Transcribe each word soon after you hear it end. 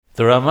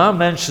The Rama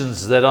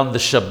mentions that on the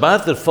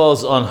Shabbat that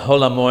falls on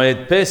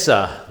Hammo'ed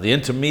Pesach, the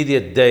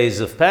intermediate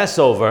days of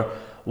Passover,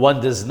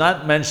 one does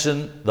not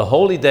mention the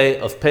holy day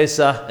of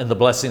Pesach in the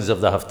blessings of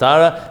the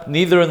Haftarah,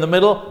 neither in the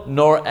middle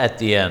nor at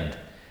the end.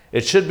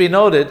 It should be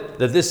noted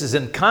that this is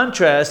in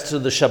contrast to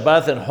the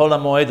Shabbat and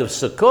Hammo'ed of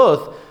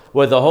Sukkot,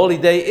 where the holy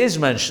day is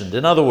mentioned.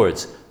 In other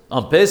words,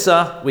 on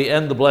Pesach we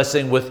end the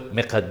blessing with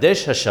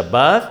Mekadesh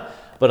HaShabbat,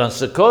 but on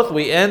Sukkot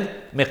we end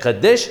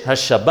Mekadesh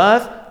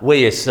HaShabbat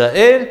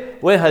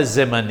Ve'Yisrael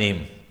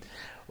Ve'Hazemanim.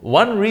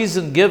 One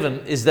reason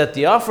given is that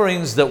the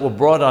offerings that were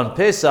brought on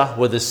Pesach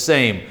were the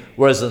same,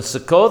 whereas on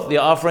Sukkot the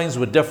offerings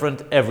were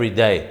different every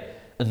day.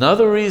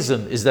 Another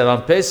reason is that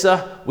on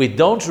Pesach we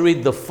don't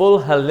read the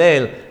full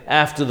Hallel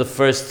after the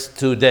first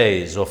 2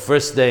 days, or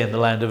first day in the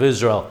land of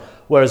Israel,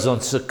 whereas on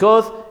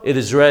Sukkot it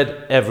is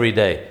read every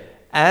day.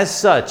 As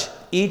such,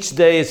 each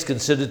day is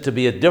considered to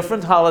be a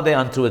different holiday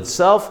unto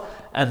itself,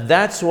 and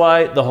that's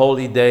why the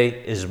holy day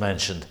is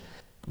mentioned.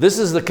 This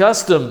is the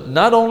custom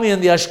not only in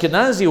the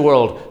Ashkenazi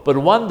world, but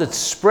one that's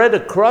spread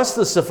across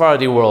the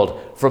Sephardi world,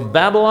 from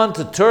Babylon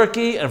to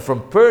Turkey and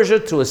from Persia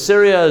to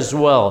Assyria as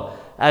well.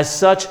 As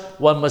such,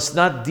 one must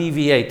not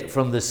deviate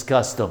from this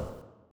custom.